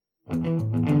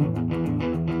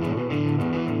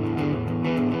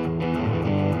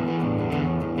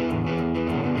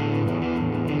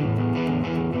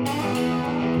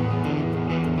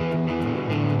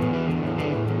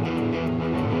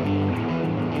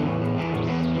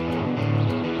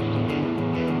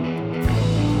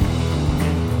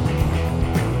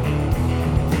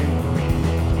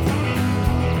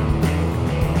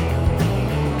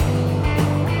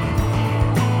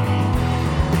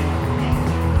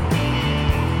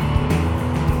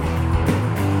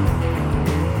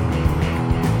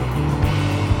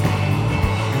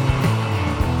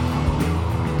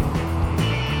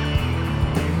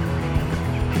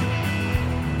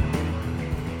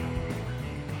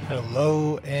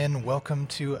Hello and welcome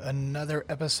to another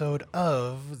episode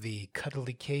of the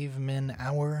Cuddly Caveman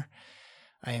Hour.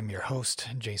 I am your host,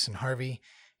 Jason Harvey,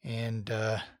 and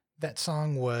that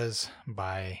song was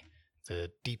by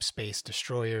the Deep Space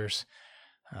Destroyers.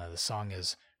 The song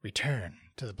is Return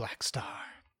to the Black Star.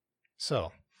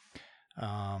 So,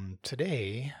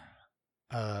 today,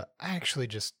 I actually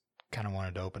just kind of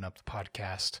wanted to open up the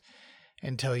podcast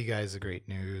and tell you guys the great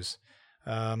news.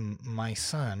 My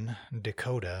son,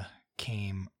 Dakota,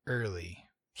 came early,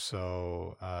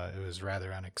 so it was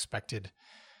rather unexpected.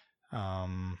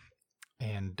 And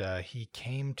he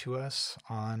came to us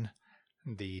on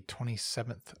the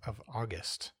 27th of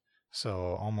August,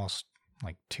 so almost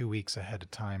like 2 weeks ahead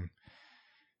of time.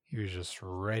 He was just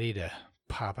ready to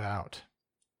pop out.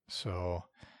 So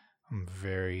I'm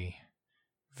very,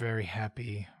 very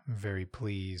happy, very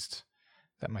pleased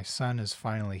that my son is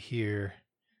finally here.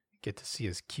 Get to see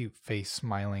his cute face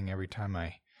smiling every time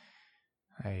I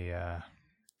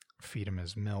feed him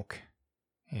his milk,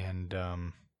 and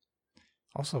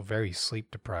also very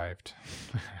sleep deprived.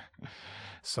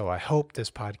 So I hope this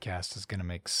podcast is going to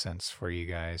make sense for you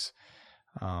guys.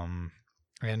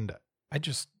 And I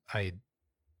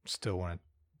still want to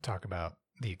talk about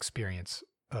the experience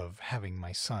of having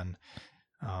my son.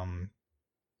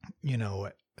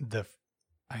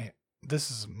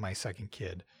 This is my second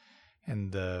kid.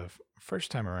 And the first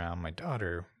time around, my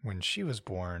daughter, when she was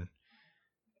born,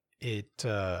 I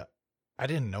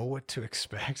didn't know what to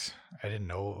expect. I didn't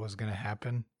know what was going to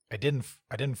happen. I didn't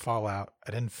fall out. I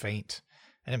didn't faint.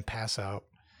 I didn't pass out.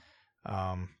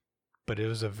 But it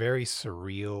was a very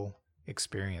surreal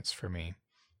experience for me.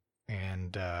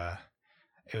 And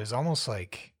it was almost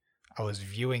like I was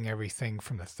viewing everything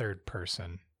from the third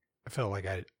person. I felt like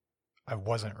I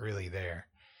wasn't really there.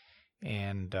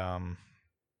 And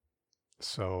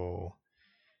so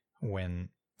when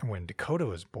Dakota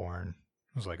was born,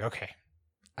 I was like, okay,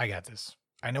 I got this.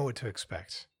 I know what to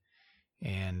expect.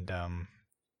 And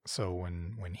so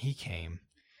when he came,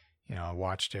 I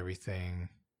watched everything,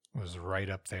 was right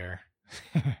up there,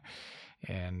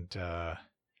 and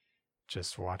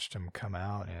just watched him come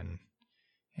out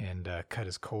and cut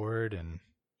his cord, and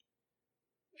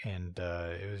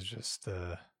it was just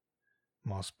the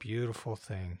most beautiful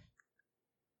thing.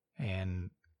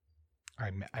 And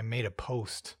I made a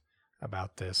post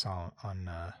about this on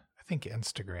I think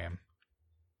Instagram,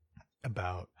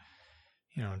 about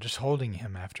just holding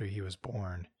him after he was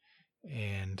born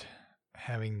and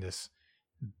having this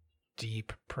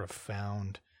deep,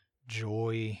 profound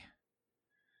joy.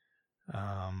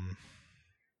 The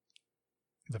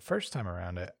first time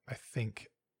around, I think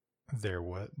there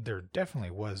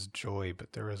definitely was joy,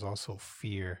 but there was also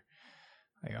fear.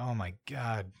 Like, oh my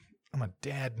God, I'm a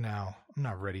dad now. I'm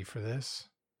not ready for this.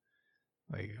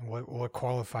 Like, what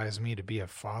qualifies me to be a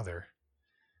father?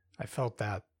 I felt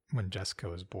that when Jessica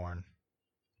was born.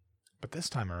 But this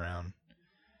time around,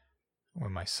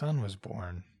 when my son was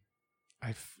born,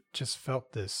 I just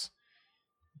felt this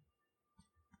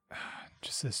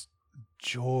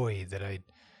joy that I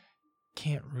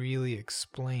can't really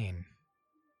explain.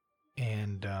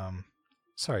 And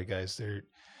sorry guys,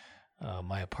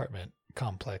 my apartment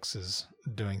complex is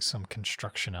doing some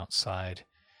construction outside,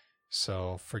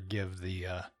 so forgive the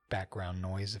background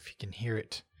noise if you can hear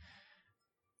it.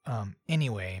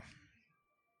 Anyway,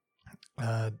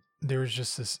 there was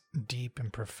just this deep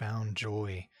and profound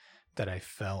joy that I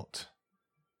felt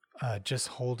just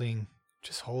holding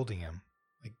him,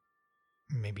 like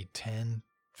maybe 10,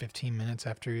 15 minutes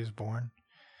after he was born.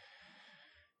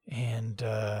 And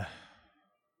the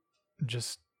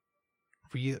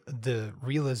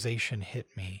realization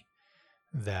hit me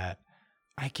that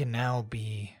I can now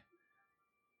be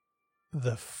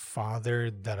the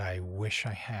father that I wish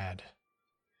I had.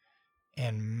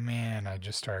 And man, I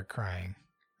just started crying.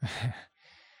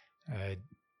 I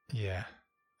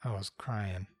was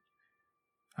crying.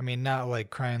 I mean, not like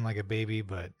crying like a baby,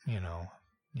 but,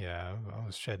 I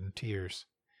was shedding tears.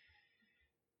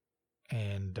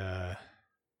 And that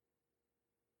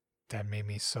made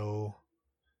me so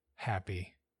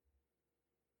happy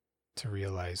to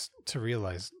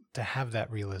have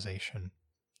that realization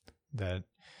that,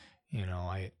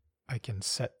 I can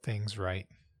set things right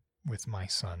with my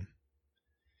son.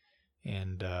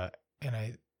 And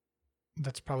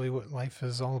that's probably what life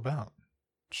is all about.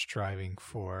 Striving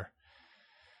for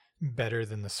better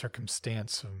than the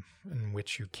circumstance in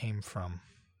which you came from.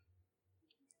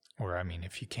 Or,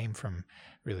 if you came from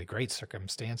really great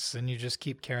circumstance, then you just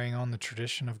keep carrying on the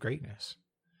tradition of greatness.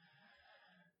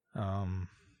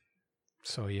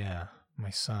 So yeah,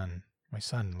 my son,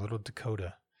 little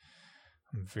Dakota.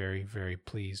 I'm very, very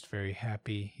pleased, very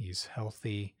happy. He's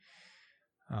healthy.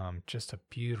 Just a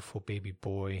beautiful baby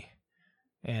boy.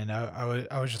 And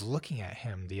I was just looking at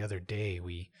him the other day.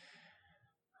 We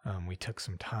took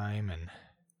some time and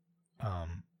I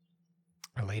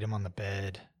laid him on the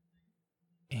bed,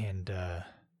 and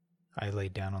I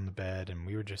laid down on the bed, and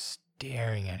we were just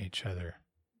staring at each other.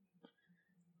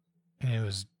 And it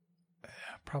was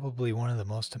probably one of the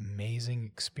most amazing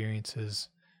experiences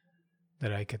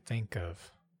that I could think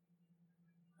of.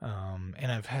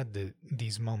 And I've had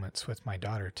these moments with my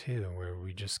daughter too, where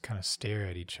we just kind of stare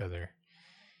at each other,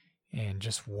 and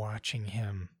just watching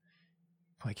him,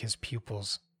 like his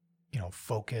pupils,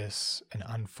 focus and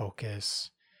unfocus,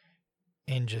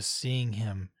 and just seeing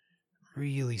him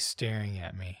really staring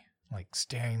at me, like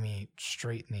staring me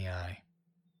straight in the eye.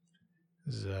 It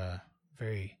was a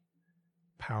very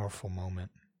powerful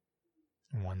moment,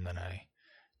 and one that I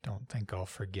don't think I'll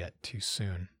forget too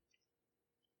soon.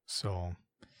 So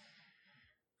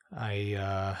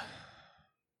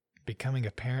becoming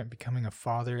a parent, becoming a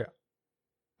father,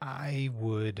 I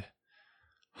would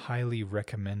highly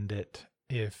recommend it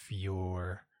if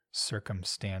your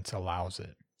circumstance allows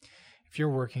it. If you're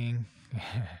working,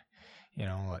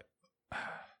 like,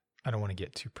 I don't want to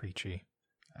get too preachy.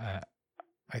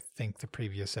 I think the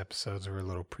previous episodes were a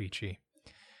little preachy.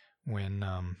 When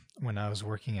I was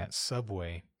working at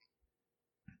Subway,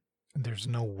 there's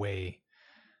no way,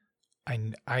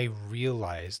 I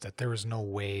realized that there was no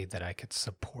way that I could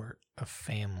support a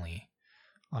family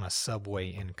on a Subway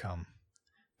income.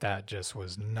 That just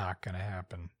was not going to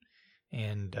happen.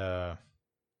 And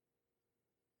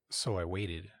so I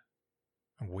waited.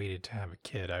 I waited to have a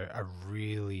kid. I've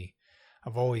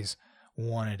always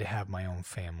wanted to have my own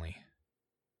family.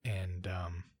 And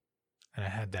I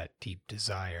had that deep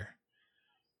desire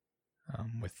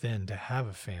within to have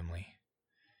a family.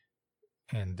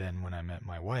 And then when I met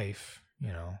my wife,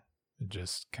 it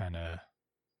just kind of,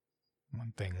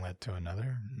 one thing led to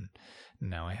another, and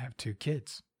now I have 2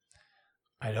 kids.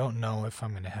 I don't know if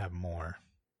I'm going to have more,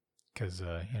 because,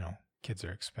 kids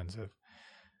are expensive.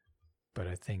 But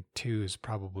I think 2 is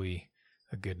probably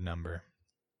a good number.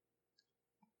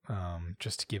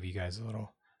 Just to give you guys a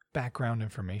little background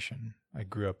information, I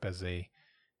grew up as a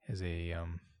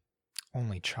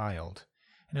only child,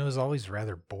 and it was always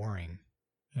rather boring,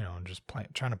 just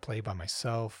trying to play by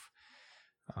myself.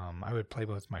 I would play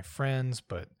with my friends,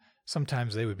 but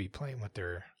sometimes they would be playing with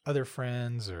their other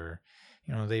friends, or,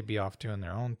 they'd be off doing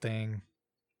their own thing.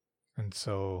 And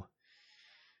so,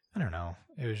 I don't know,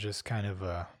 it was just kind of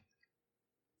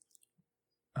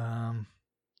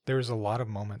there was a lot of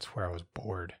moments where I was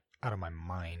bored out of my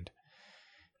mind.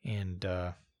 And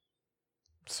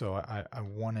so I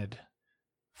wanted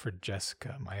for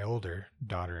Jessica, my older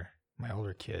daughter, my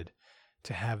older kid,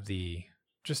 to have the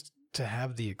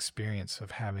experience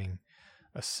of having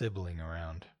a sibling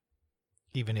around,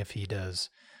 even if he does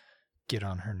get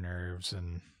on her nerves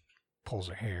and pulls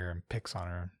her hair and picks on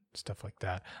her, stuff like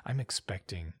that. I'm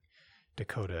expecting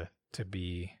Dakota to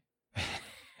be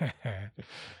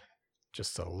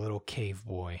just a little cave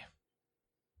boy,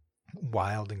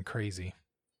 wild and crazy.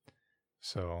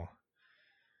 So,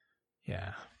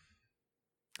 yeah.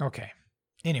 Okay.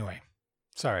 Anyway,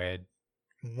 sorry, I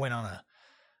went on a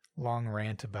long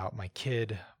rant about my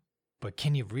kid, but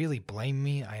can you really blame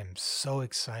me? I am so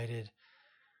excited.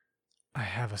 I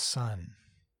have a son,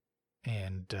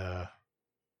 and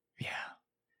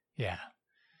yeah.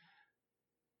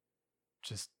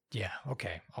 Just, yeah,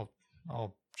 okay.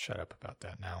 I'll shut up about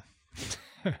that now.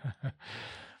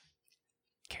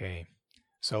 Okay.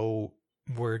 So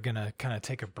we're going to kind of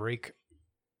take a break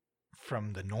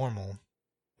from the normal.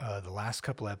 The last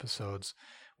couple episodes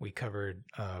we covered,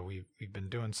 we've been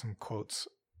doing some quotes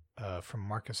from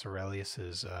Marcus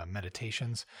Aurelius's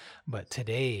Meditations, but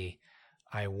today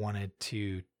I wanted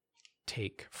to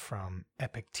take from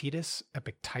Epictetus.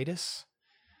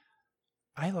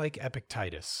 I like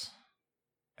Epictetus.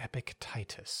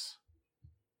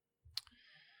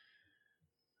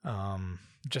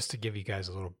 Just to give you guys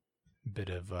a little bit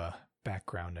of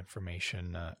background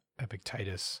information.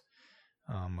 Epictetus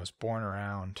was born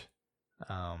around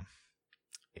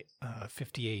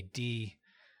 50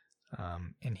 AD,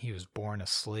 and he was born a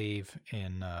slave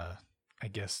in, I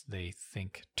guess they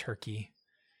think, Turkey.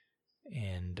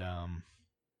 And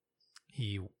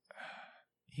he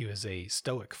was a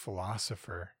Stoic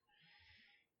philosopher.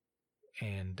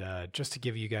 And just to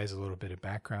give you guys a little bit of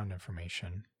background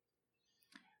information,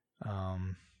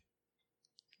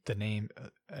 the name,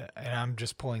 and I'm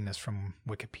just pulling this from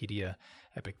Wikipedia,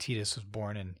 Epictetus was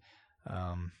born in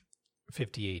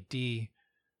 50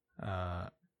 AD,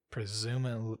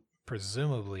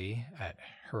 presumably at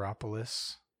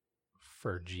Hierapolis,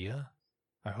 Phrygia.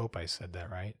 I hope I said that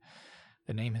right.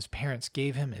 The name his parents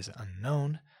gave him is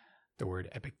unknown. The word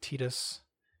Epictetus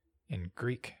in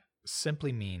Greek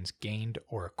simply means gained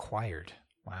or acquired.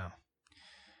 Wow.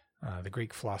 The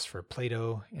Greek philosopher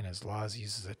Plato, in his Laws,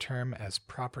 uses the term as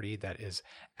property that is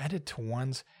added to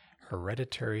one's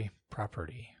hereditary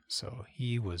property. So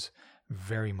he was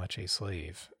very much a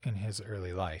slave in his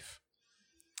early life.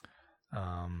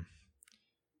 In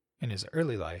his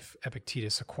early life,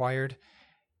 Epictetus acquired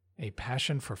a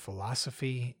passion for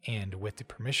philosophy, and with the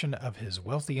permission of his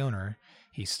wealthy owner,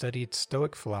 he studied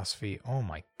Stoic philosophy. Oh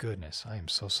my goodness, I am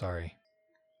so sorry.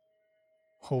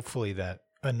 Hopefully that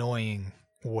annoying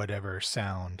whatever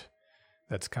sound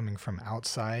that's coming from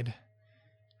outside,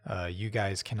 you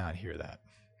guys cannot hear that.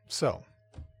 So,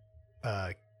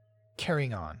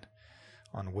 carrying on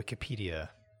Wikipedia,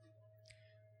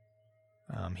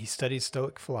 he studied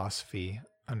Stoic philosophy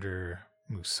under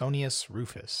Musonius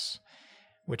Rufus,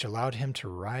 which allowed him to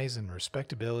rise in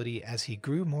respectability as he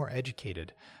grew more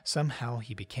educated. Somehow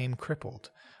he became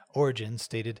crippled. Origen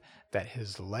stated that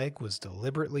his leg was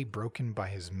deliberately broken by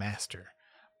his master.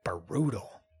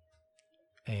 Brutal.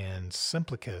 And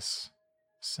Simplicius,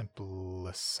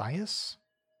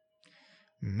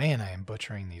 man, I am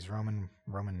butchering these Roman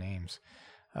names,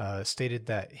 stated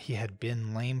that he had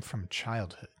been lame from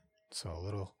childhood. So a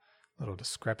little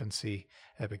discrepancy.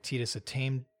 Epictetus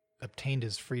obtained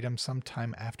his freedom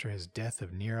sometime after his death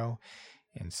of Nero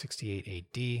in 68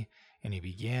 AD, and he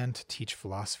began to teach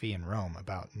philosophy in Rome.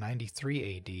 About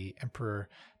 93 AD, Emperor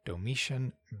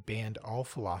Domitian banned all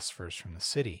philosophers from the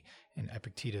city, and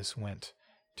Epictetus went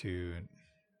to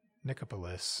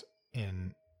Nicopolis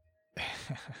in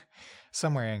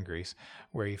somewhere in Greece,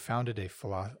 where he founded a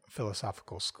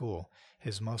philosophical school.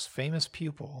 His most famous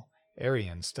pupil,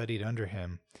 Arrian, studied under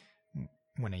him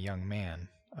when a young man,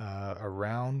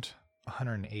 around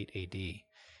 108 AD,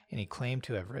 and he claimed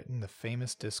to have written the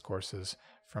famous discourses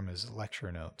from his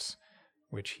lecture notes,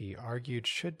 which he argued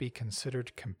should be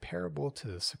considered comparable to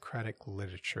the Socratic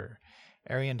literature.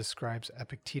 Arrian describes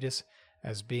Epictetus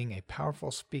as being a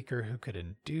powerful speaker who could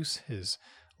induce his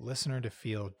listener to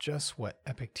feel just what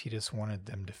Epictetus wanted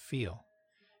them to feel.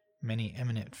 Many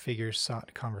eminent figures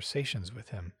sought conversations with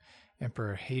him.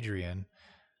 Emperor Hadrian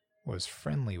was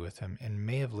friendly with him and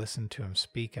may have listened to him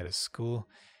speak at his school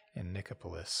in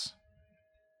Nicopolis.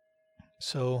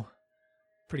 So,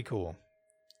 pretty cool.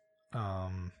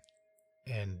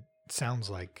 And sounds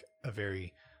like a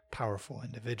very powerful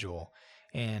individual.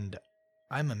 And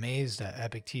I'm amazed at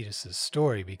Epictetus'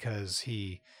 story because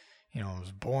he,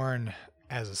 was born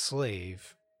as a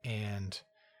slave and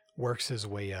works his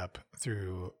way up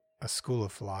through a school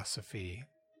of philosophy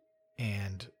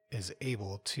and is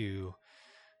able to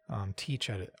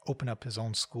open up his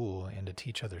own school and to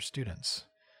teach other students.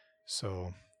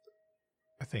 So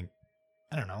I think,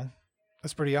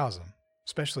 that's pretty awesome,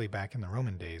 especially back in the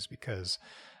Roman days, because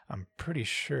I'm pretty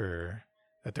sure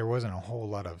that there wasn't a whole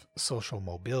lot of social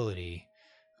mobility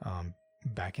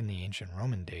back in the ancient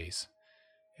Roman days.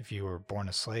 If you were born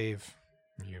a slave,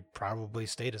 you probably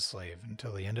stayed a slave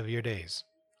until the end of your days.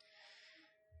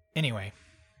 Anyway,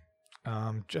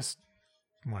 just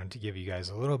wanted to give you guys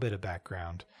a little bit of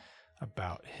background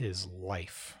about his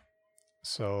life.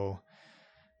 So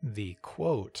the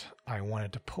quote I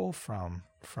wanted to pull from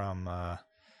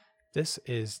this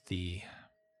is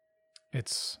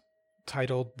it's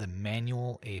titled The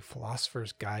Manual, A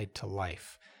Philosopher's Guide to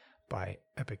Life by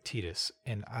Epictetus,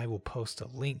 and I will post a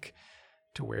link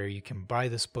to where you can buy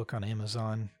this book on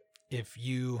Amazon if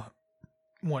you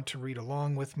want to read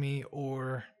along with me,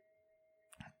 or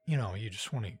you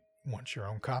just want your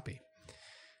own copy,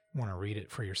 want to read it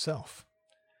for yourself.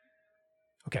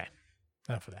 Okay,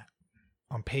 enough of that.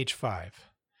 On page 5,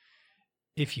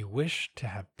 if you wish to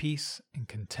have peace and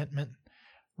contentment,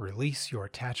 release your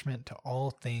attachment to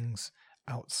all things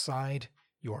outside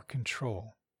your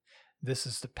control. This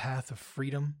is the path of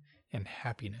freedom and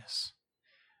happiness.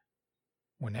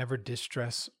 Whenever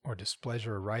distress or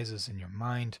displeasure arises in your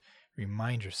mind,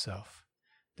 remind yourself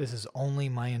this is only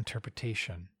my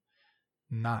interpretation,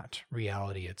 not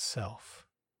reality itself.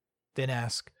 Then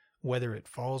ask whether it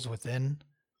falls within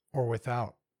or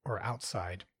without or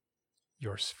outside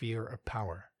your sphere of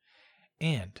power.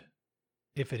 And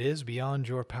if it is beyond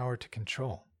your power to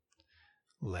control,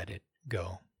 let it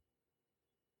go.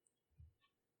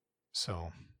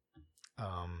 So,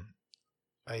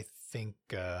 I think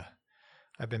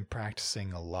I've been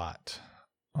practicing a lot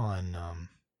on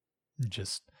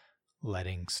just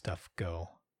letting stuff go.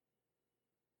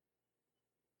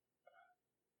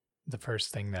 The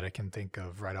first thing that I can think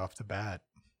of right off the bat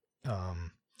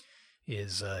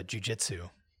is jujitsu.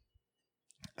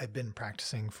 I've been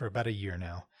practicing for about a year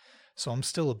now, so I'm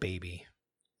still a baby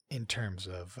in terms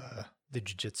of the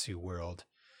jujitsu world.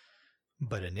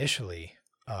 But initially,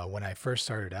 when I first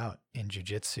started out in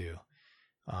jujitsu,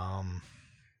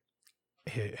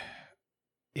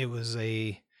 it was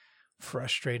a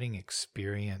frustrating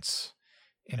experience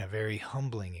and a very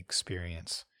humbling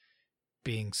experience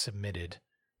being submitted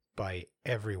by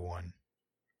everyone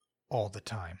all the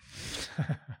time.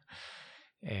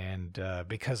 And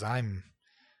because I'm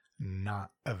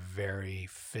not a very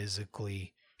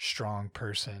physically strong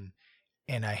person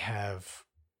and I have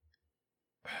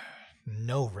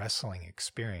no wrestling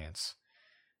experience,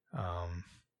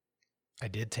 I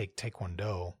did take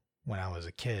Taekwondo when I was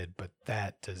a kid, but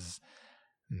that does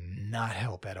not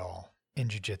help at all in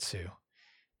jiu-jitsu.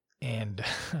 And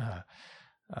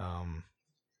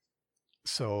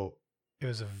so it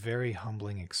was a very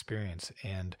humbling experience,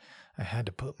 and I had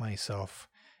to put myself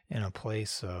in a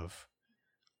place of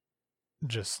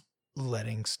just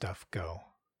letting stuff go.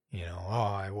 You know,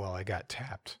 I got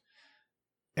tapped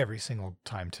every single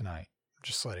time tonight.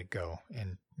 Just let it go,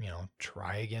 and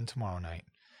try again tomorrow night.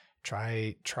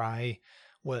 Try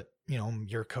what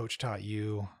your coach taught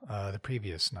you the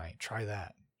previous night. Try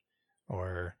that,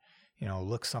 or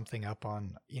look something up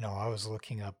on. I was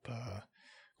looking up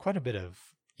quite a bit of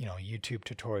YouTube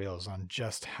tutorials on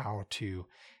just how to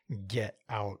get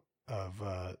out of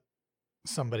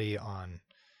somebody on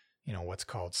what's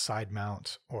called side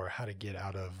mount, or how to get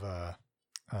out of a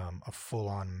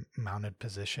full-on mounted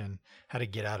position, how to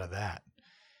get out of that.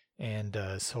 And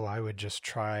so I would just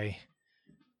try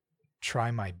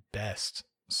my best.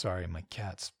 Sorry, my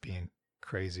cat's being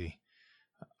crazy.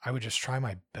 I would just try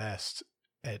my best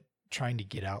at trying to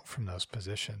get out from those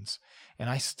positions. And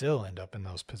I still end up in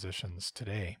those positions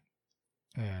today.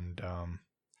 And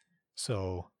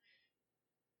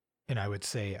and I would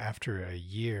say after a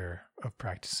year of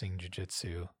practicing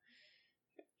jiu-jitsu,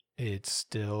 it's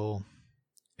still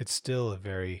a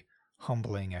very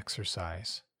humbling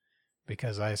exercise,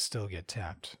 because I still get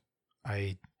tapped.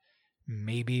 I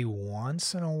maybe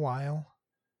once in a while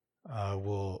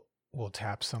will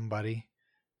tap somebody,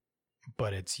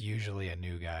 but it's usually a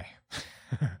new guy.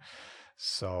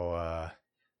 So I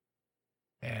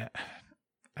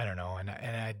don't know, and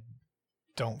I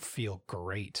don't feel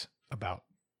great about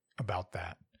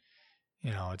that.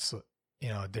 It's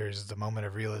there's the moment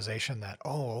of realization that,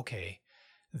 oh, okay,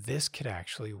 this could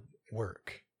actually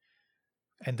work.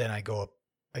 And then I go up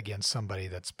against somebody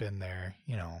that's been there,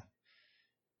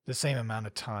 the same amount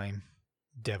of time.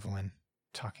 Devlin,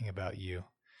 talking about you.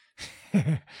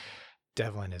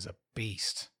 Devlin is a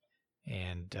beast,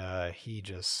 and he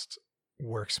just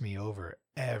works me over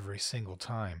every single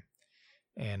time.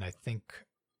 And I think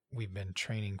we've been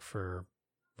training for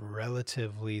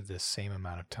relatively the same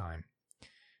amount of time,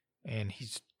 and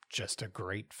he's just a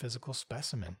great physical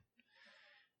specimen.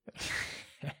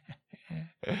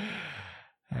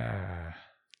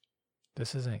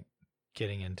 This isn't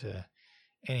getting into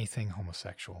anything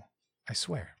homosexual, I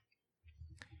swear.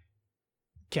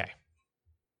 Okay,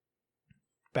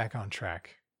 back on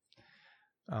track.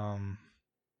 I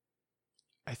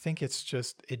think it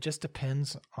just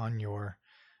depends on your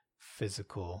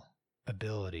physical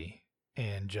ability,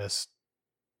 and just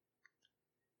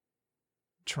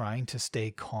trying to stay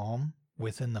calm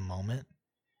within the moment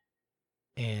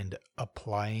and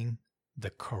applying the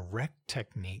correct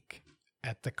technique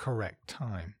at the correct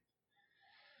time.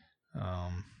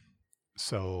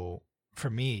 So for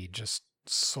me, just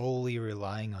solely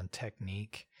relying on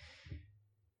technique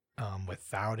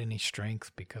without any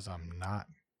strength, because I'm not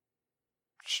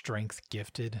strength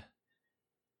gifted,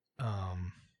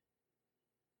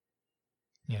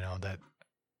 that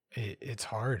it's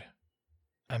hard.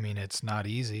 I mean, it's not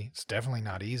easy. It's definitely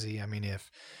not easy. I mean,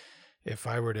 if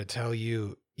I were to tell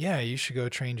you, yeah, you should go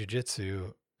train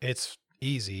jiu-jitsu, it's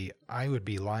easy, I would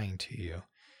be lying to you.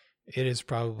 It is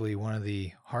probably one of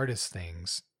the hardest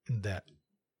things that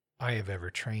I have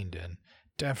ever trained in.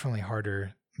 Definitely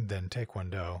harder than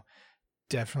Taekwondo.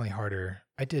 definitely harder.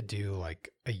 I did do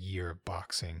like a year of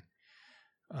boxing.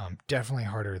 Definitely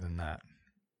harder than that.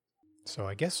 So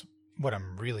I guess what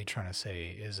I'm really trying to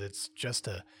say is it's just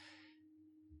a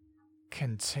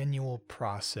continual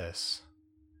process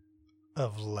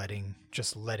of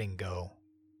just letting go,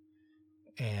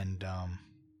 and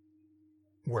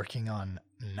working on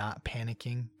not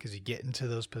panicking, because you get into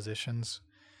those positions,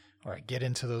 or I get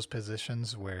into those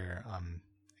positions where I'm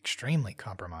extremely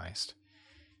compromised,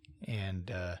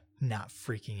 and not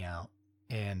freaking out,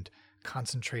 and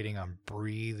concentrating on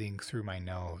breathing through my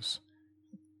nose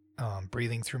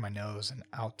and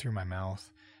out through my mouth.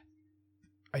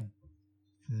 I'm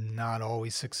not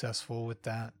always successful with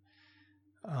that.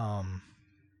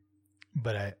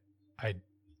 But I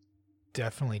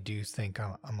definitely do think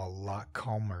I'm a lot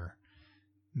calmer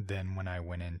than when I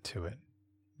went into it,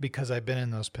 because I've been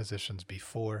in those positions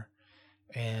before,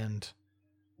 and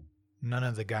none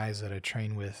of the guys that I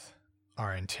train with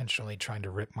are intentionally trying to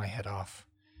rip my head off.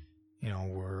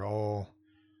 We're all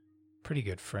pretty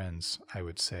good friends, I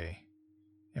would say.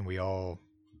 And we all,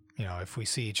 if we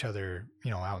see each other,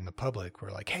 out in the public,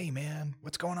 we're like, hey man,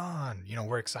 what's going on?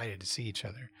 We're excited to see each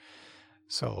other.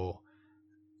 So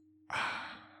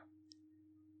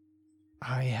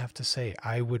I have to say,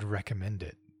 I would recommend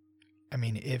it. I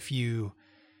mean, if you're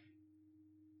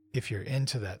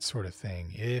into that sort of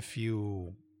thing, if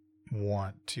you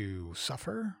want to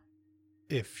suffer,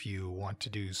 if you want to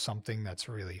do something that's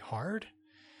really hard,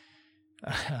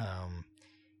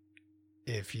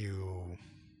 if you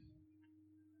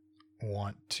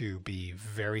want to be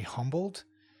very humbled,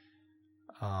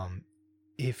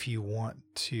 if you want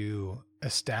to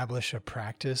establish a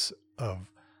practice of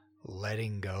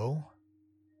letting go,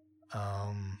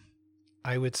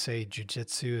 I would say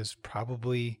jiu-jitsu is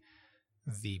probably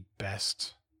the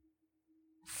best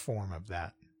form of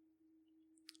that.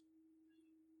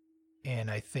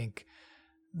 And I think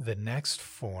the next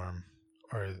form,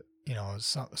 or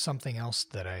something else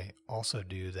that I also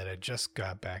do that I just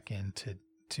got back into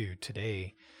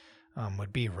today,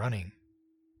 would be running.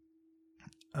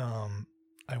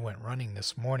 I went running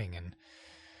this morning, and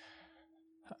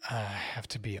I have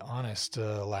to be honest,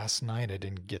 last night I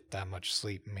didn't get that much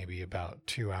sleep, maybe about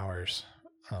 2 hours,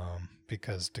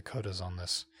 because Dakota's on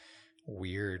this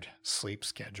weird sleep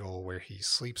schedule where he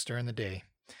sleeps during the day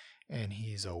and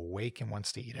he's awake and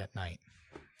wants to eat at night.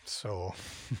 So,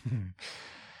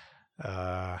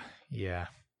 yeah.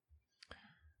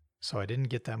 So I didn't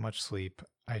get that much sleep.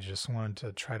 I just wanted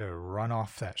to try to run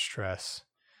off that stress,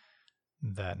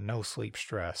 that no sleep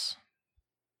stress.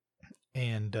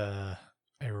 And,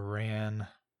 I ran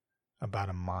about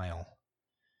a mile,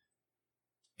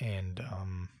 and,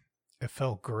 it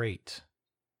felt great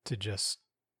to just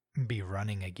be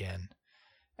running again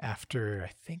after,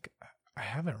 I think I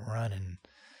haven't run in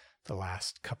the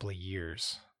last couple of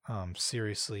years,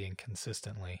 seriously and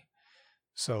consistently.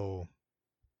 So,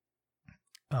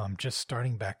 just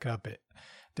starting back up,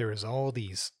 there was all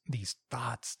these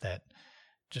thoughts that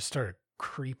just started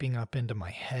creeping up into my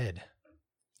head.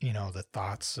 The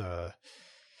thoughts,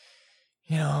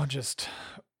 just,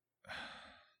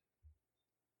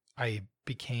 I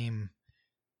became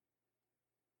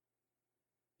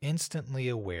instantly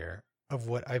aware of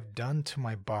what I've done to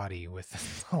my body within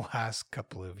the last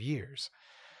couple of years.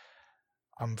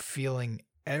 I'm feeling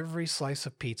every slice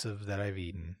of pizza that I've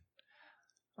eaten.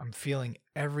 I'm feeling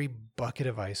every bucket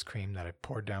of ice cream that I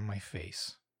poured down my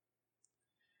face.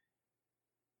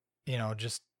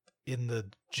 Just in the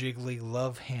jiggly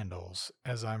love handles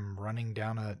as I'm running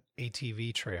down a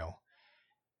ATV trail.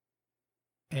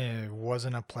 And it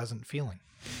wasn't a pleasant feeling.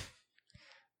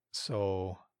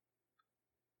 So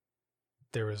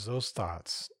there was those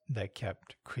thoughts that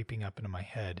kept creeping up into my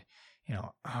head.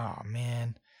 Oh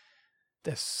man,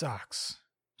 this sucks.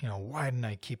 Why didn't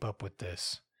I keep up with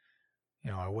this?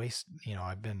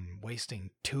 I've been wasting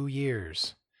 3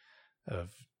 years of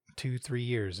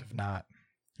not,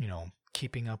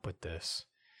 keeping up with this.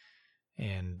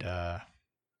 And I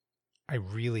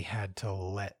really had to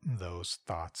let those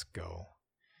thoughts go.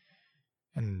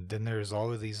 And then there's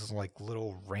all of these like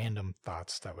little random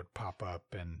thoughts that would pop up.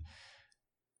 And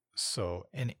so,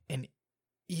 and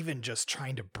even just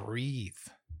trying to breathe.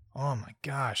 Oh my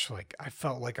gosh. Like I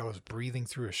felt like I was breathing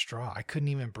through a straw. I couldn't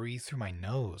even breathe through my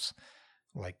nose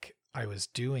like I was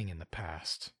doing in the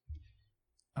past.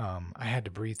 I had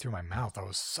to breathe through my mouth. I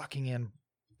was sucking in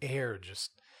air,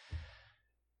 just,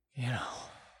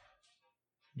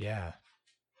 yeah,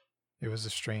 it was a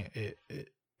strange,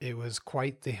 it was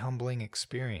quite the humbling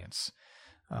experience.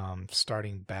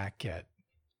 Starting back at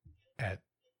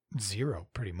zero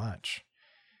pretty much.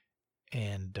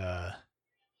 And,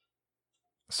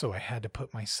 So I had to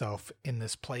put myself in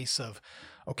this place of,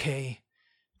 okay,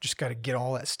 just got to get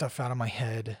all that stuff out of my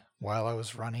head while I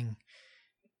was running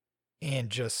and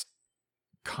just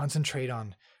concentrate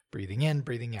on breathing in,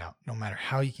 breathing out, no matter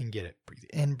how you can get it. Breathe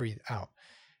in, breathe out.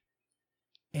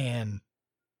 And,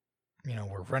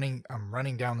 I'm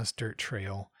running down this dirt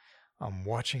trail. I'm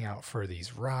watching out for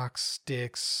these rocks,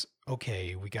 sticks.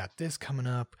 Okay, we got this coming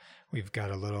up. We've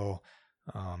got a little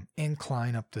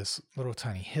incline up this little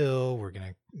tiny hill. We're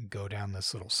going to go down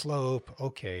this little slope.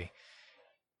 Okay.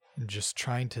 And just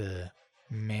trying to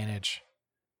manage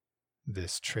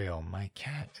this trail. My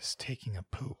cat is taking a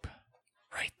poop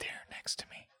right there next to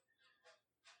me.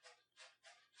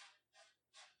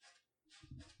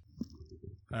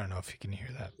 I don't know if you can hear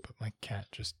that, but my cat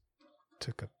just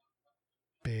took a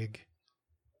big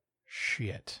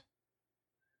shit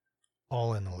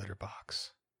all in the litter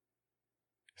box.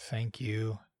 Thank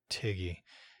you, Tiggy.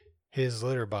 His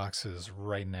litter box is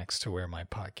right next to where my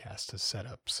podcast is set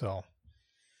up, so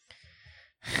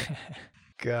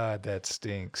God, that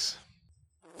stinks.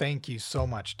 Thank you so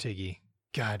much, Tiggy.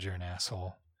 God, you're an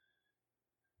asshole.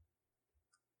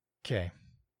 Okay.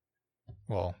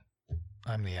 Well,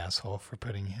 I'm the asshole for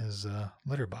putting his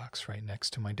litter box right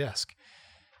next to my desk.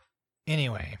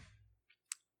 Anyway,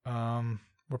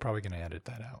 we're probably going to edit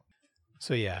that out.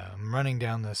 So yeah, I'm running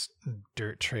down this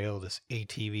dirt trail, this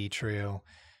ATV trail,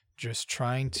 just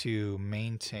trying to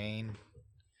maintain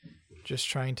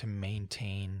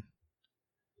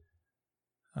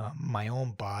my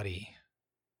own body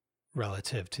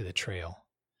relative to the trail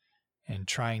and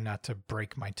trying not to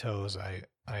break my toes.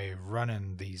 I run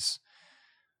in these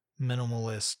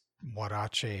minimalist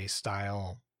Huarache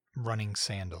style running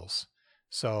sandals.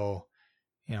 So,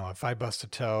 if I bust a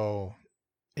toe,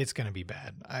 it's going to be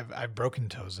bad. I've broken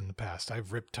toes in the past.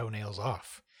 I've ripped toenails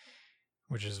off,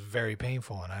 which is very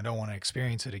painful, and I don't want to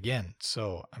experience it again.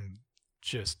 So I'm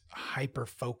just hyper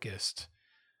focused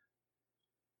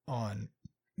on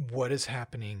what is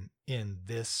happening in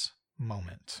this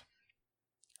moment.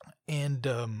 And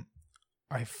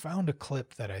I found a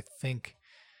clip that I think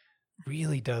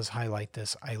really does highlight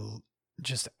this. I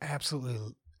just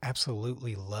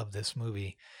absolutely love this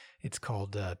movie. It's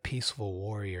called Peaceful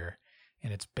Warrior,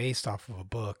 and it's based off of a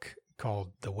book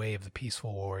called The Way of the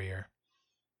Peaceful Warrior.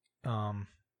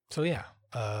 So yeah,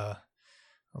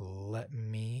 let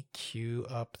me cue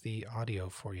up the audio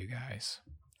for you guys.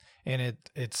 And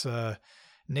it's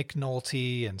Nick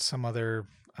Nolte and some other,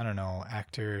 I don't know,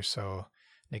 actor. So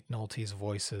Nick Nolte's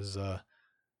voice is,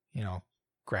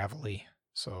 gravelly.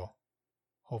 So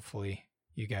hopefully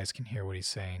you guys can hear what he's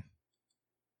saying.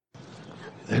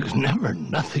 There's never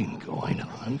nothing going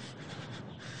on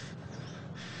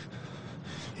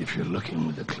if you're looking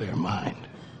with a clear mind.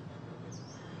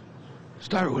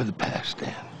 Start with the past,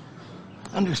 Dan.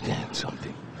 Understand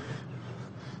something.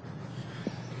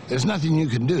 There's nothing you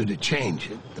can do to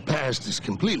change it. The past is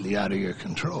completely out of your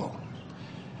control.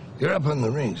 You're up on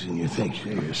the rings and you think to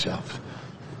yourself,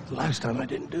 the last time I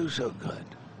didn't do so good.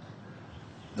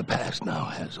 The past now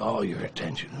has all your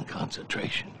attention and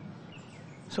concentration.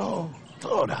 So,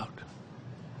 throw it out.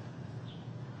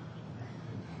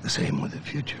 The same with the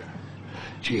future.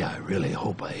 Gee, I really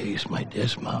hope I ace my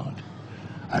dismount.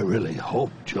 I really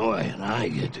hope Joy and I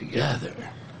get together.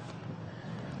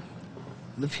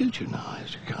 The future now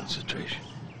has your concentration.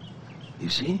 You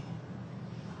see?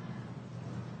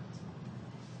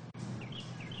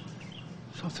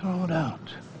 So throw it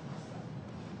out.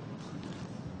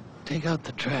 Take out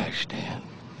the trash, Dan.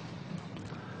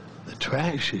 The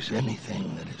trash is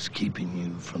anything that is keeping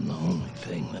you from the only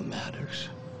thing that matters.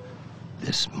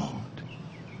 This moment.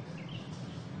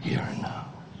 Here and now.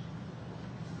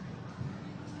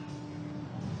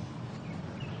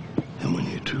 And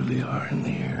when you truly are in the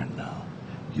here and now,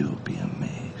 you'll be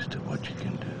amazed at what you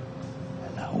can do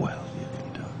and how well you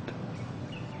can do it.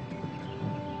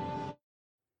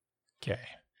 Okay.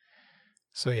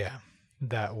 So yeah,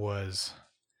 that was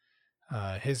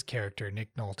his character.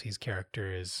 Nick Nolte's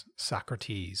character is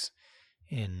Socrates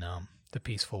in The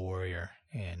Peaceful Warrior.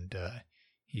 And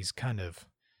he's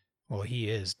he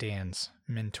is Dan's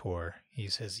mentor.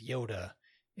 He's his Yoda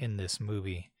in this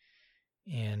movie.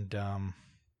 And I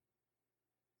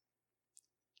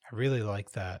really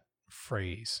like that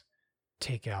phrase,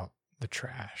 take out the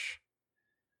trash.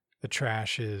 The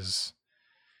trash is,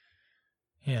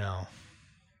 I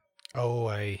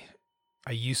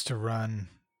used to run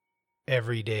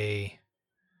every day,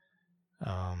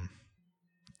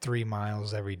 3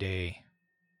 miles every day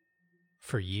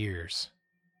for years.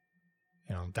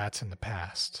 That's in the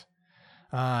past.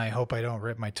 I hope I don't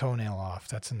rip my toenail off.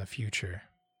 That's in the future.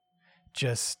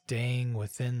 Just staying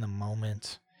within the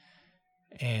moment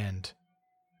and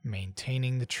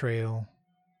maintaining the trail,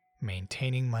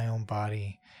 maintaining my own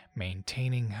body,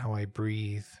 maintaining how I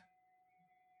breathe.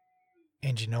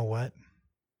 And you know what?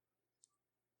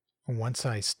 Once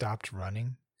I stopped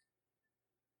running,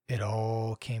 it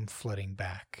all came flooding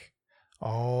back.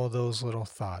 All those little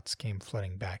thoughts came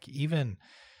flooding back. Even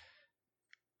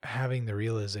having the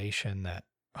realization that,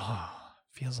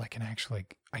 feels like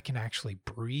I can actually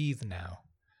breathe now.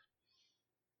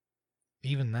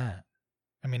 Even that.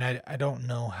 I mean, I don't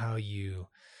know how you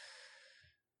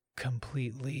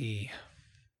completely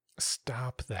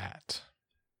stop that.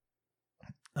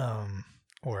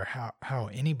 Or how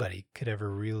anybody could ever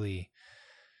really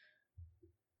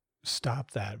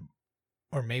stop that.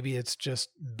 Or maybe it's just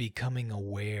becoming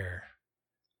aware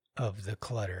of the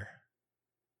clutter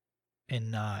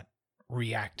and not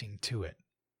reacting to it.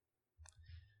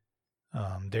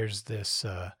 There's this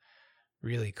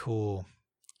really cool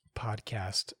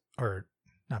podcast, or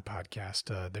not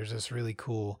podcast, there's this really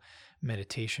cool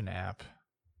meditation app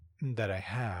that I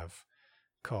have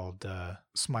called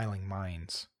Smiling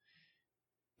Minds,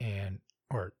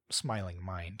 or Smiling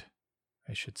Mind,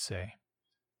 I should say.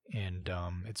 And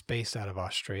it's based out of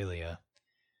Australia,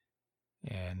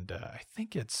 and I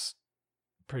think it's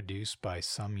produced by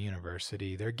some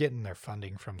university. They're getting their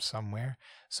funding from somewhere,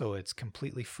 so it's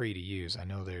completely free to use. I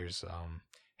know there's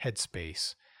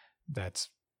Headspace that's,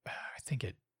 I think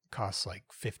it costs like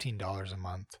 $15 a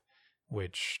month,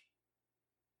 which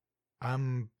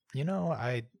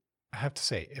I have to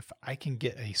say, if I can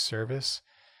get a service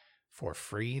for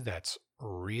free that's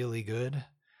really good,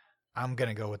 I'm going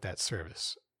to go with that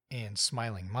service. And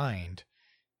Smiling Mind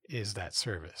is that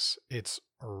service. It's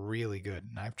really good.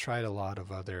 And I've tried a lot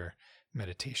of other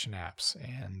meditation apps,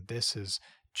 and this is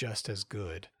just as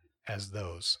good as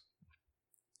those.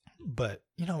 But,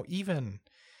 even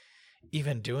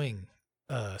doing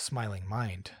Smiling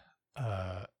Mind,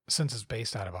 since it's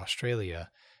based out of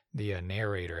Australia, the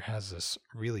narrator has this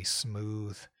really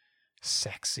smooth,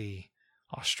 sexy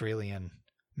Australian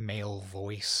male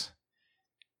voice.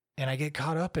 And I get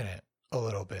caught up in it a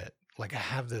little bit. Like, I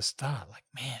have this thought, like,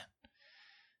 man,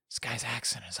 this guy's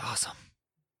accent is awesome.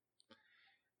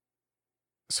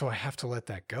 So I have to let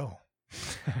that go.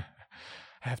 I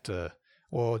have to,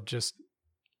 just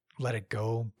let it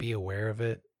go, be aware of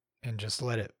it, and just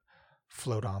let it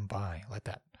float on by. Let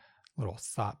that little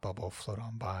thought bubble float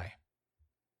on by.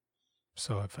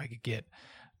 So if I could get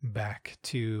back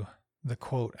to the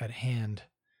quote at hand: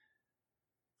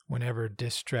 whenever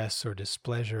distress or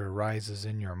displeasure arises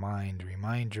in your mind,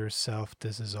 remind yourself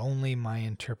this is only my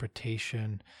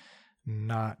interpretation,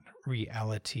 not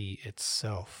reality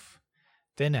itself.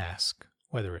 Then ask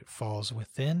whether it falls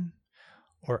within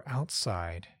or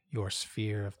outside your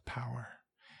sphere of power.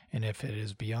 And if it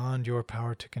is beyond your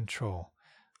power to control,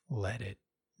 let it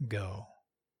go.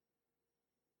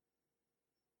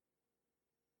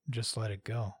 Just let it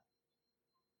go.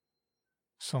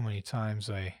 So many times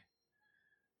I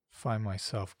find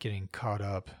myself getting caught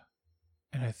up,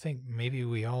 and I think maybe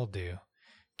we all do,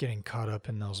 getting caught up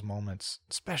in those moments,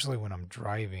 especially when I'm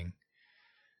driving,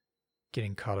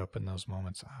 getting caught up in those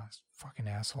moments. This fucking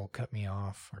asshole cut me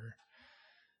off, or,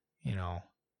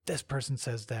 this person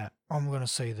says that, I'm going to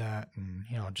say that, and,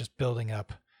 just building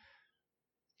up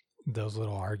those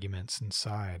little arguments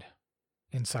inside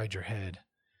your head.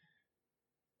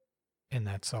 And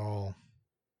that's all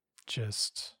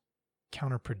just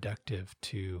counterproductive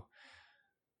to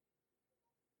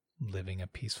living a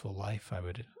peaceful life,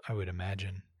 I would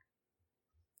imagine.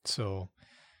 So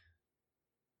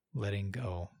letting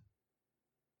go.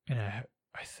 And I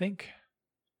think,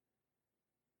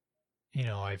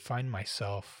 I find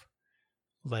myself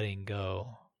letting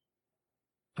go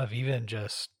of even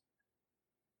just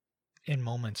in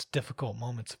moments, difficult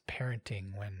moments of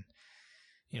parenting, when,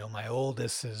 my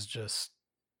oldest is just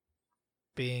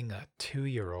being a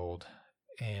 2-year-old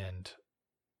and,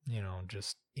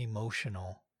 just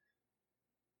emotional.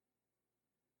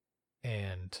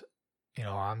 And,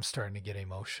 I'm starting to get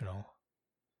emotional.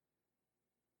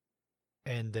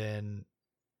 And then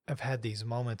I've had these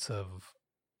moments of,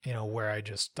 where I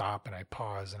just stop and I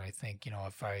pause and I think,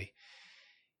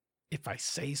 if I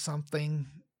say something,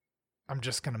 I'm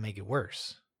just going to make it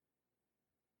worse.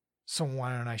 So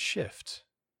why don't I shift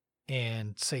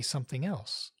and say something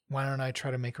else? Why don't I try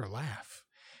to make her laugh?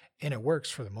 And it works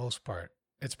for the most part.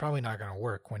 It's probably not going to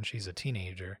work when she's a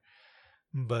teenager,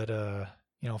 but,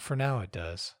 for now it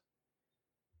does.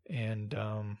 And,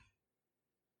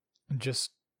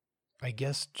 I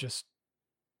guess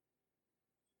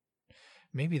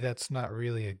maybe that's not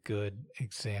really a good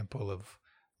example of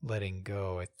letting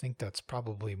go. I think that's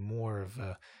probably more of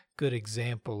a good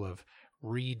example of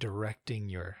redirecting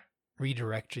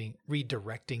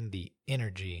the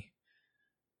energy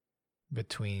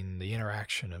between the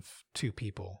interaction of two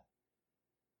people.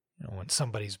 You know, when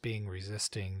somebody's being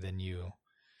resisting, then you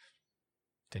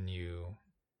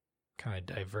kind of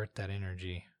divert that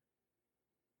energy.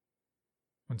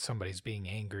 When somebody's being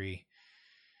angry,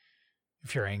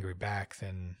 if you're angry back,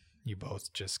 then you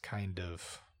both just kind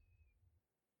of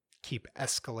keep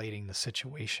escalating the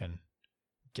situation,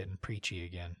 getting preachy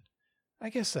again. I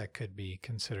guess that could be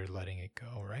considered letting it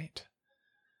go, right?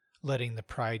 Letting the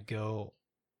pride go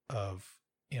of,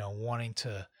 you know, wanting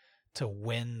to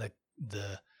win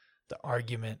the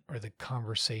argument or the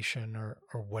conversation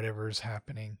or whatever is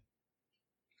happening,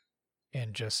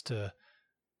 and just to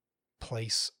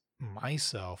place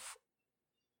myself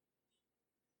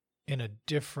in a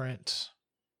different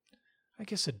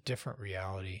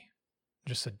reality,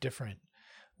 just a different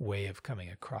way of coming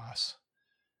across.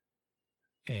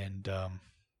 And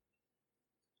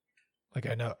like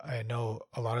I know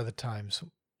a lot of the times,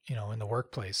 you know, in the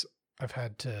workplace, I've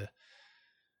had to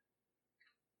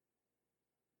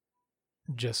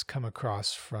just come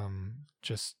across from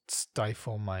just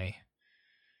stifle my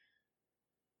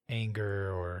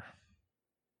anger, or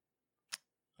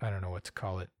I don't know what to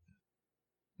call it,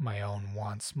 my own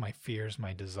wants, my fears,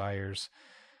 my desires,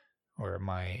 or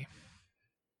my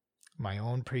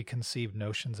own preconceived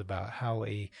notions about how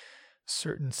a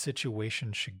certain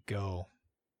situation should go,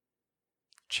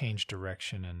 change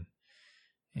direction,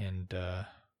 and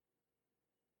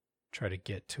try to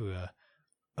get to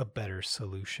a better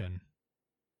solution.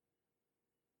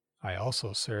 I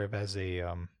also serve as a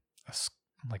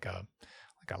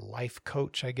life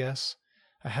coach, I guess.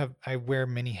 I wear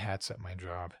many hats at my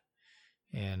job,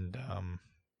 and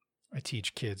I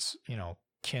teach kids, you know,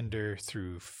 kinder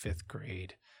through 5th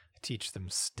grade. I teach them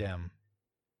STEM,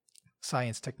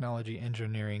 science, technology,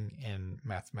 engineering, and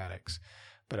mathematics.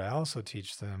 But I also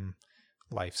teach them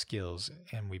life skills,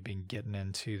 and we've been getting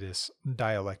into this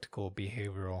dialectical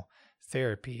behavioral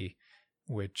therapy,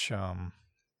 which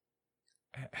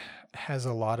has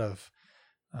a lot of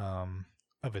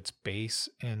its base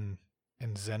in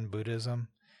Zen Buddhism.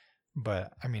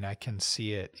 But I mean, I can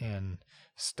see it in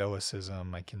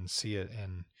Stoicism. I can see it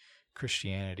in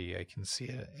Christianity. I can see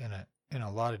it in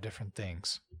a lot of different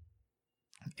things.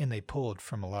 And they pulled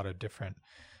from a lot of different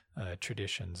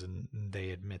traditions, and they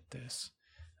admit this.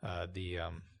 The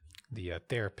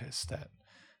therapist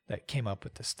that came up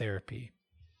with this therapy,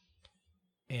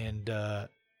 and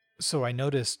so I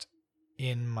noticed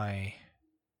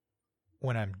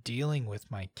when I'm dealing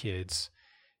with my kids,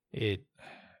 it,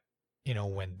 you know,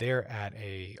 when they're at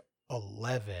a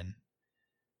 11,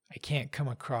 I can't come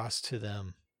across to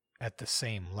them at the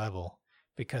same level,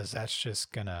 because that's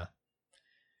just gonna,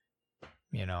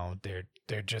 you know,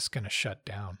 they're just gonna shut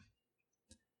down.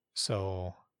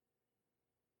 So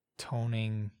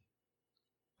toning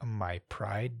my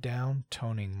pride down,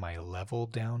 toning my level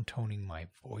down, toning my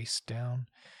voice down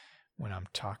when I'm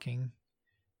talking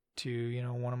to, you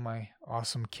know, one of my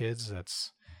awesome kids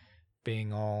that's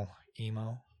being all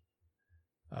emo,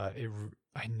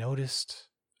 I noticed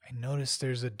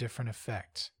there's a different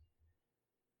effect,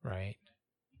 right?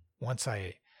 Once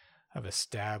I've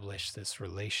established this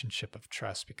relationship of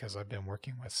trust, because I've been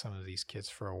working with some of these kids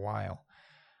for a while.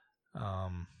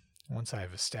 Once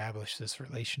I've established this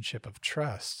relationship of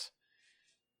trust,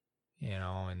 you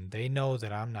know, and they know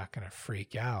that I'm not going to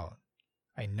freak out,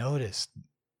 I noticed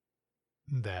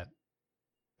that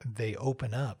they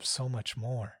open up so much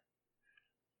more.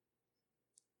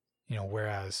 You know,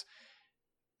 whereas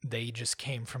they just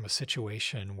came from a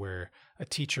situation where a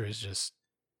teacher is just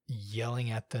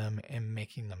yelling at them and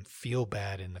making them feel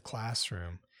bad in the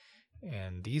classroom.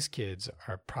 And these kids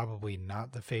are probably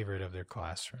not the favorite of their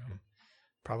classroom,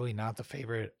 probably not the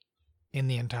favorite in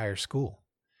the entire school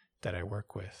that I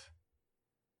work with.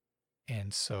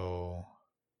 And so,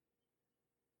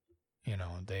 you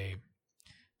know,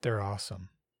 they're awesome.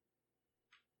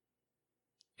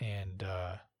 And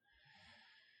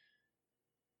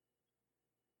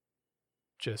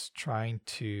just trying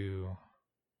to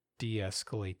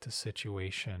de-escalate the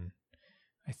situation,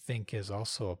 I think, is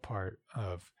also a part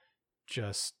of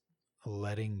just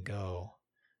letting go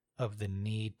of the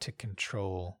need to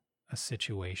control a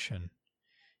situation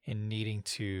and needing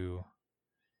to,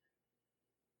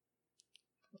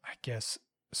 I guess,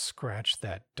 scratch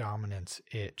that dominance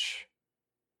itch,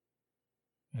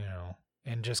 you know,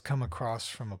 and just come across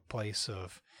from a place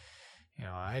of, you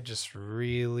know, I just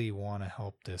really want to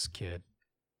help this kid.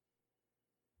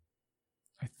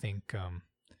 I think,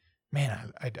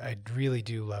 man, I really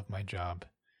do love my job,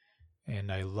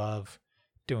 and I love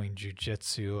doing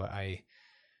jujitsu.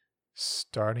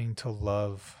 starting to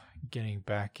love getting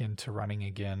back into running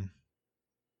again.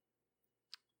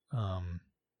 And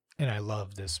I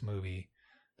love this movie,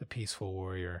 The Peaceful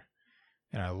Warrior,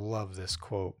 and I love this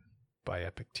quote by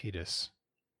Epictetus.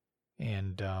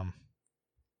 And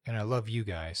I love you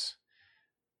guys.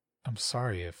 I'm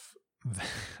sorry if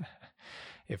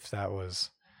if that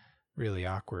was really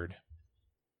awkward.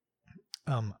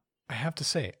 I have to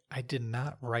say, I did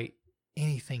not write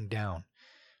anything down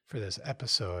for this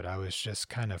episode. I was just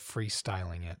kind of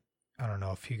freestyling it. I don't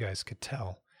know if you guys could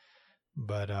tell,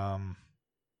 but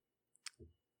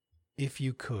if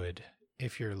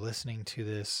you're listening to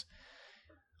this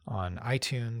on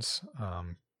iTunes,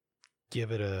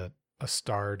 give it a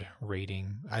starred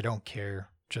rating. I don't care.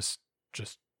 Just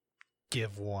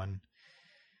give one.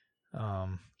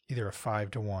 Either a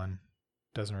 5 to 1.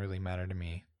 Doesn't really matter to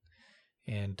me.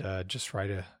 And just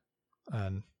write a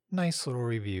nice little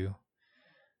review.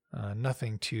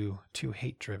 Nothing too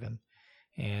hate driven.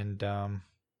 And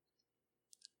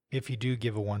if you do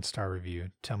give a 1-star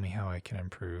review, tell me how I can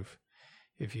improve.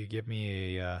 If you give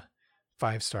me a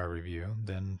 5-star review,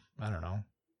 then I don't know,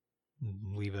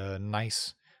 leave a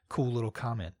nice, cool little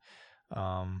comment.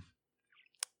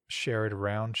 Share it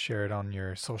around, share it on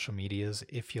your social medias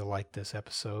if you like this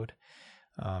episode.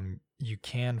 You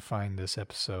can find this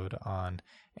episode on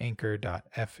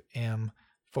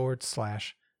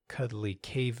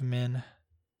anchor.fm/cuddlycavemen.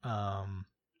 I'm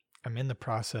in the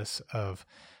process of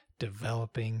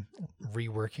reworking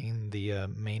the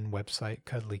main website,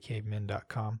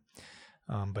 cuddlycavemen.com.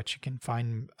 But you can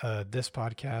find this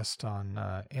podcast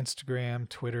on Instagram,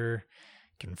 Twitter.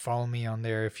 You can follow me on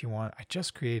there if you want. I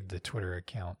just created the Twitter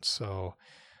account, so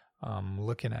I'm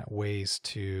looking at ways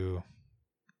to,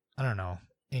 I don't know,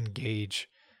 engage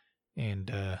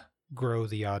and grow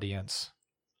the audience.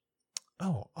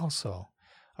 Oh, also,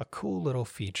 a cool little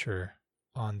feature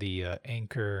on the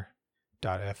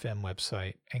anchor.fm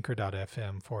website,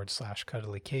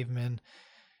 anchor.fm/cuddlycavemen.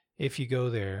 If you go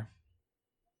there,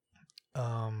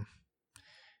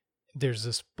 there's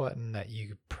this button that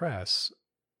you press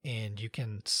and you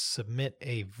can submit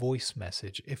a voice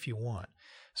message if you want.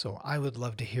 So I would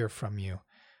love to hear from you.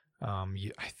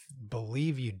 I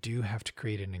believe you do have to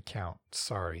create an account.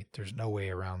 Sorry, there's no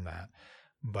way around that.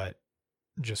 But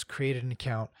just create an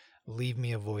account, leave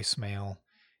me a voicemail,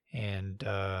 and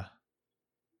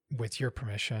with your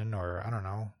permission, or I don't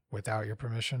know, without your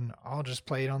permission, I'll just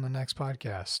play it on the next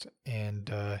podcast,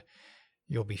 and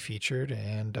you'll be featured,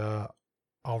 and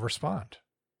I'll respond.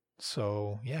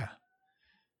 So, yeah.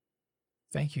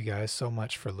 Thank you guys so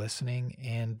much for listening,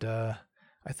 and I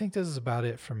think this is about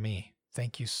it from me.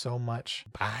 Thank you so much.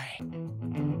 Bye.